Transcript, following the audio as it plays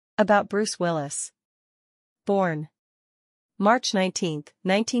About Bruce Willis. Born March 19,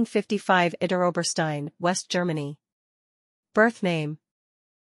 1955, Idar-Oberstein, West Germany. Birth name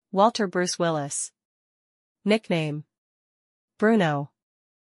Walter Bruce Willis. Nickname Bruno.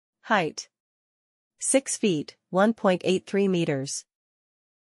 Height 6 feet, 1.83 meters.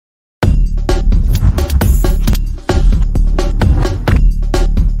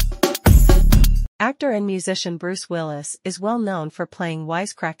 Actor and musician Bruce Willis is well known for playing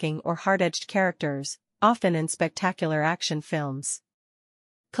wisecracking or hard-edged characters, often in spectacular action films.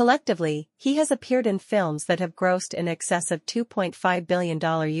 Collectively, he has appeared in films that have grossed in excess of $2.5 billion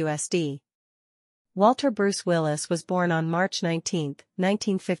USD. Walter Bruce Willis was born on March 19,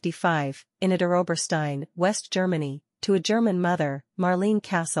 1955, in Idar-Oberstein, West Germany, to a German mother, Marlene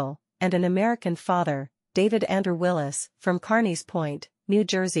Castle, and an American father, David Andrew Willis, from Carneys Point, New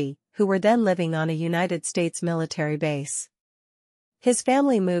Jersey, who were then living on a United States military base. His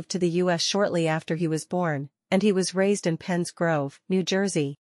family moved to the U.S. shortly after he was born, and he was raised in Penns Grove, New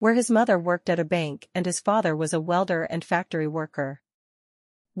Jersey, where his mother worked at a bank and his father was a welder and factory worker.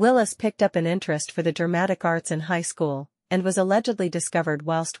 Willis picked up an interest for the dramatic arts in high school, and was allegedly discovered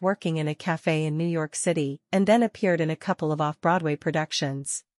whilst working in a cafe in New York City, and then appeared in a couple of off-Broadway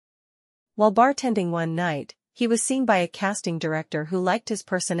productions. While bartending one night, he was seen by a casting director who liked his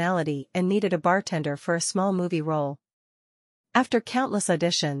personality and needed a bartender for a small movie role. After countless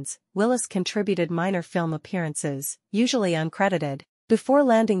auditions, Willis contributed minor film appearances, usually uncredited, before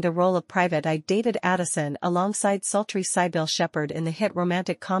landing the role of Private Eye David Addison alongside sultry Sybil Shepherd in the hit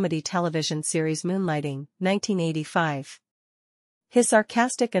romantic comedy television series Moonlighting, 1985. His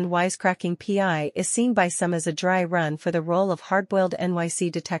sarcastic and wisecracking PI is seen by some as a dry run for the role of hard-boiled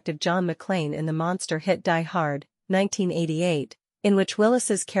NYC detective John McClane in the monster hit Die Hard, 1988, in which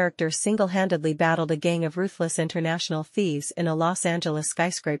Willis's character single-handedly battled a gang of ruthless international thieves in a Los Angeles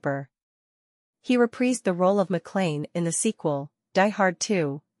skyscraper. He reprised the role of McClane in the sequel, Die Hard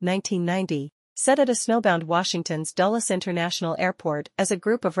 2, 1990, set at a snowbound Washington's Dulles International Airport as a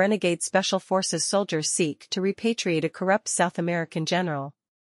group of renegade Special Forces soldiers seek to repatriate a corrupt South American general.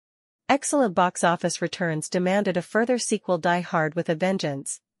 Excellent box office returns demanded a further sequel, Die Hard with a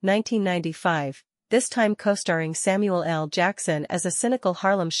Vengeance, 1995, this time co-starring Samuel L. Jackson as a cynical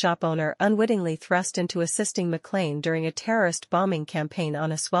Harlem shop owner unwittingly thrust into assisting McClane during a terrorist bombing campaign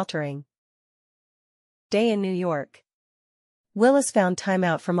on a sweltering day in New York. Willis found time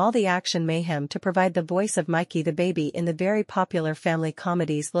out from all the action mayhem to provide the voice of Mikey the Baby in the very popular family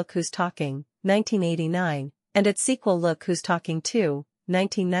comedies Look Who's Talking, 1989, and its sequel Look Who's Talking 2,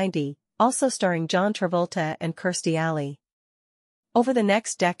 1990, also starring John Travolta and Kirstie Alley. Over the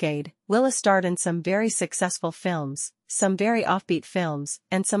next decade, Willis starred in some very successful films, some very offbeat films,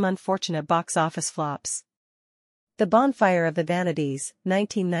 and some unfortunate box office flops. The Bonfire of the Vanities,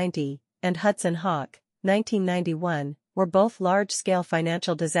 1990, and Hudson Hawk, 1991, were both large-scale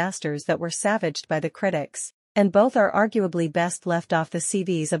financial disasters that were savaged by the critics, and both are arguably best left off the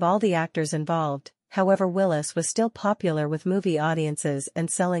CVs of all the actors involved. However, Willis was still popular with movie audiences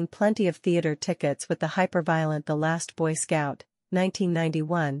and selling plenty of theater tickets with the hyper-violent The Last Boy Scout,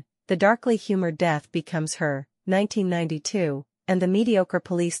 1991, the darkly humored Death Becomes Her, 1992, and the mediocre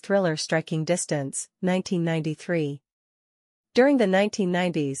police thriller Striking Distance, 1993. During the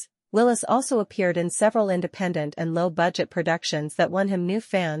 1990s, Willis also appeared in several independent and low-budget productions that won him new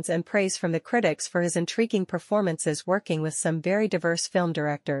fans and praise from the critics for his intriguing performances working with some very diverse film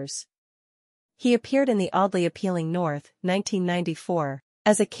directors. He appeared in The Oddly Appealing North, 1994,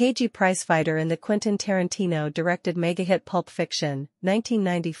 as a cagey prizefighter in the Quentin Tarantino-directed mega-hit Pulp Fiction,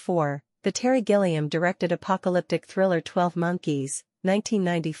 1994, the Terry Gilliam-directed apocalyptic thriller 12 Monkeys,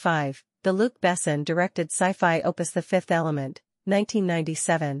 1995, the Luc Besson-directed sci-fi opus The Fifth Element,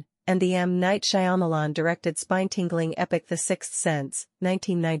 1997, and the M. Night Shyamalan-directed spine-tingling epic The Sixth Sense,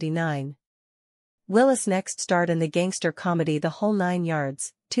 1999. Willis next starred in the gangster comedy The Whole Nine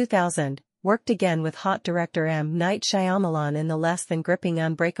Yards, 2000, worked again with hot director M. Night Shyamalan in the less than gripping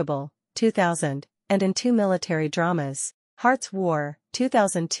Unbreakable, 2000, and in two military dramas, Heart's War,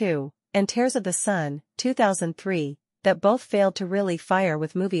 2002, and Tears of the Sun, 2003, that both failed to really fire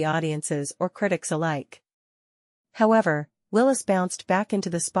with movie audiences or critics alike. However, Willis bounced back into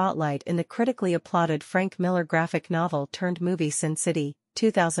the spotlight in the critically applauded Frank Miller graphic novel-turned-movie Sin City,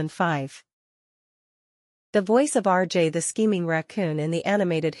 2005. The voice of R.J. the Scheming Raccoon in the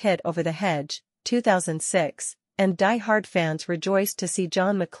animated hit Over the Hedge, 2006, and Die Hard fans rejoiced to see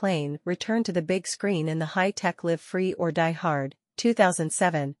John McClane return to the big screen in the high-tech Live Free or Die Hard,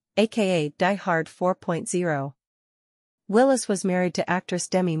 2007, aka Die Hard 4.0. Willis was married to actress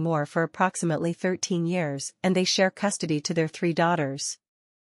Demi Moore for approximately 13 years, and they share custody to their 3 daughters.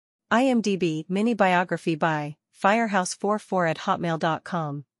 IMDb Mini Biography by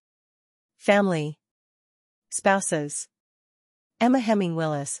Firehouse44@hotmail.com. Family. Spouses. Emma Hemming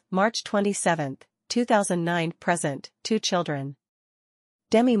Willis, March 27, 2009 present, 2 children.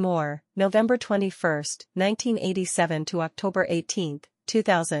 Demi Moore, November 21, 1987 to October 18,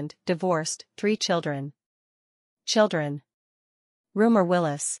 2000, divorced, 3 children. Children. Rumer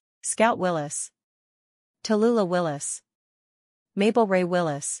Willis, Scout Willis. Tallulah Willis. Mabel Ray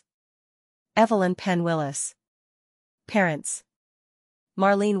Willis. Evelyn Penn Willis. Parents.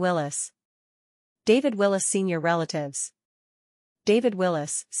 Marlene Willis. David Willis Sr. Relatives. David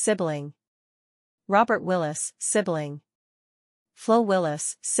Willis, sibling. Robert Willis, sibling. Flo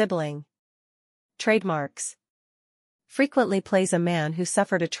Willis, sibling. Trademarks. Frequently plays a man who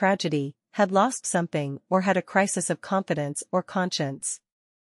suffered a tragedy, had lost something, or had a crisis of confidence or conscience.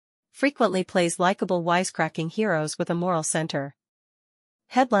 Frequently plays likable wisecracking heroes with a moral center.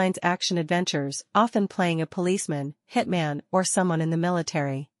 Headlines action adventures, often playing a policeman, hitman, or someone in the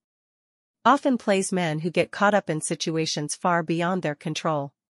military. Often plays men who get caught up in situations far beyond their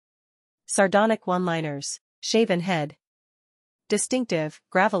control. Sardonic one-liners, shaven head. Distinctive,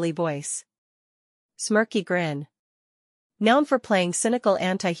 gravelly voice. Smirky grin. Known for playing cynical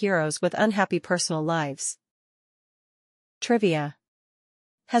anti-heroes with unhappy personal lives. Trivia.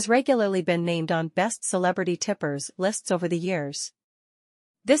 Has regularly been named on Best Celebrity Tippers lists over the years.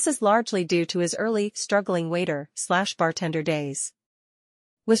 This is largely due to his early, struggling waiter/bartender days.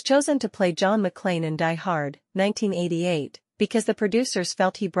 Was chosen to play John McClane in Die Hard, 1988, because the producers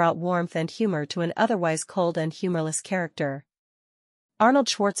felt he brought warmth and humor to an otherwise cold and humorless character. Arnold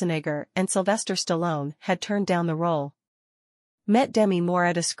Schwarzenegger and Sylvester Stallone had turned down the role. Met Demi Moore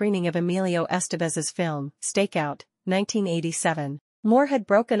at a screening of Emilio Estevez's film, Stakeout, 1987. Moore had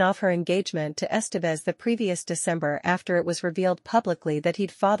broken off her engagement to Estevez the previous December after it was revealed publicly that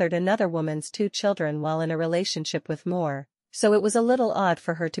he'd fathered another woman's 2 children while in a relationship with Moore, so it was a little odd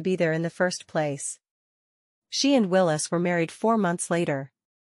for her to be there in the first place. She and Willis were married 4 months later.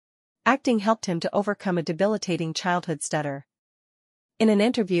 Acting helped him to overcome a debilitating childhood stutter. In an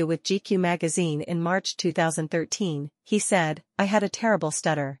interview with GQ magazine in March 2013, he said, "I had a terrible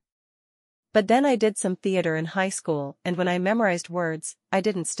stutter. But then I did some theater in high school, and when I memorized words, I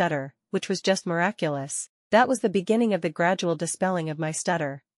didn't stutter, which was just miraculous. That was the beginning of the gradual dispelling of my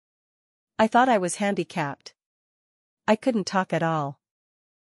stutter. I thought I was handicapped. I couldn't talk at all.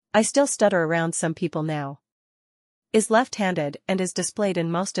 I still stutter around some people now." Is left-handed and is displayed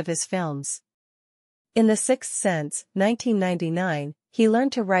in most of his films. In The Sixth Sense, 1999, he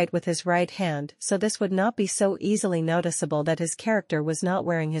learned to write with his right hand so this would not be so easily noticeable that his character was not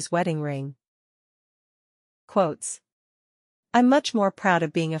wearing his wedding ring. Quotes. I'm much more proud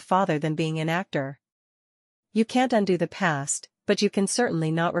of being a father than being an actor. You can't undo the past, but you can certainly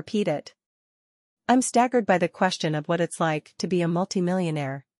not repeat it. I'm staggered by the question of what it's like to be a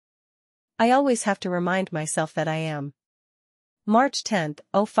multimillionaire. I always have to remind myself that I am. March 10,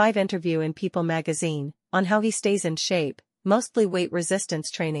 2005 interview in People magazine, on how he stays in shape, mostly weight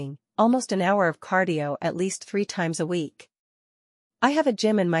resistance training, almost an hour of cardio at least 3 times a week. I have a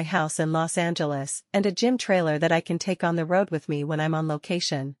gym in my house in Los Angeles and a gym trailer that I can take on the road with me when I'm on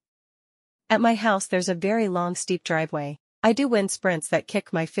location. At my house there's a very long steep driveway. I do wind sprints that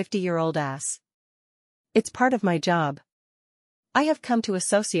kick my 50-year-old ass. It's part of my job. I have come to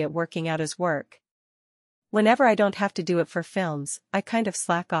associate working out as work. Whenever I don't have to do it for films, I kind of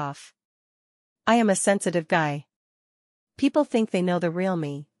slack off. I am a sensitive guy. People think they know the real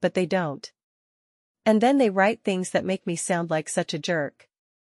me, but they don't. And then they write things that make me sound like such a jerk.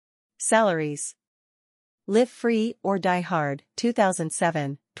 Salaries. Live Free or Die Hard,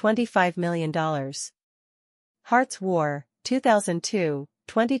 2007, $25 million. Hearts War, 2002,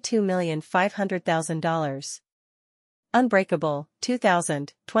 $22,500,000. Unbreakable,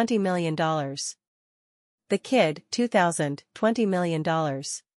 2000, $20 million. The Kid, 2000, $20 million.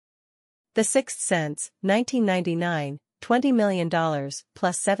 The Sixth Sense, 1999, $20 million,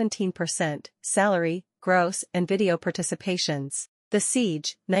 plus 17%, salary, gross and video participations. The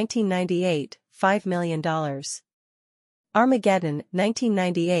Siege, 1998, $5 million. Armageddon,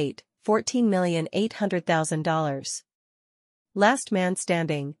 1998, $14,800,000. Last Man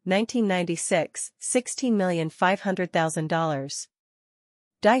Standing, 1996, $16,500,000.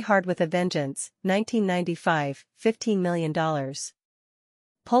 Die Hard with a Vengeance, 1995, $15 million.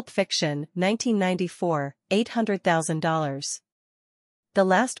 Pulp Fiction, 1994, $800,000. The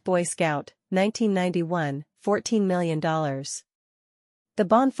Last Boy Scout, 1991, $14 million. The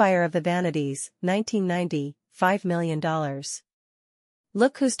Bonfire of the Vanities, 1990, $5 million.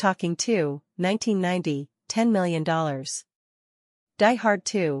 Look Who's Talking 2, 1990, $10 million. Die Hard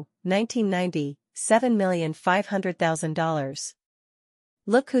 2, 1990, $7,500,000.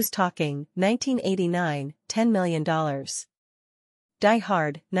 Look Who's Talking, 1989, $10 million. Die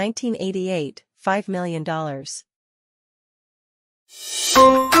Hard, 1988, $5 million.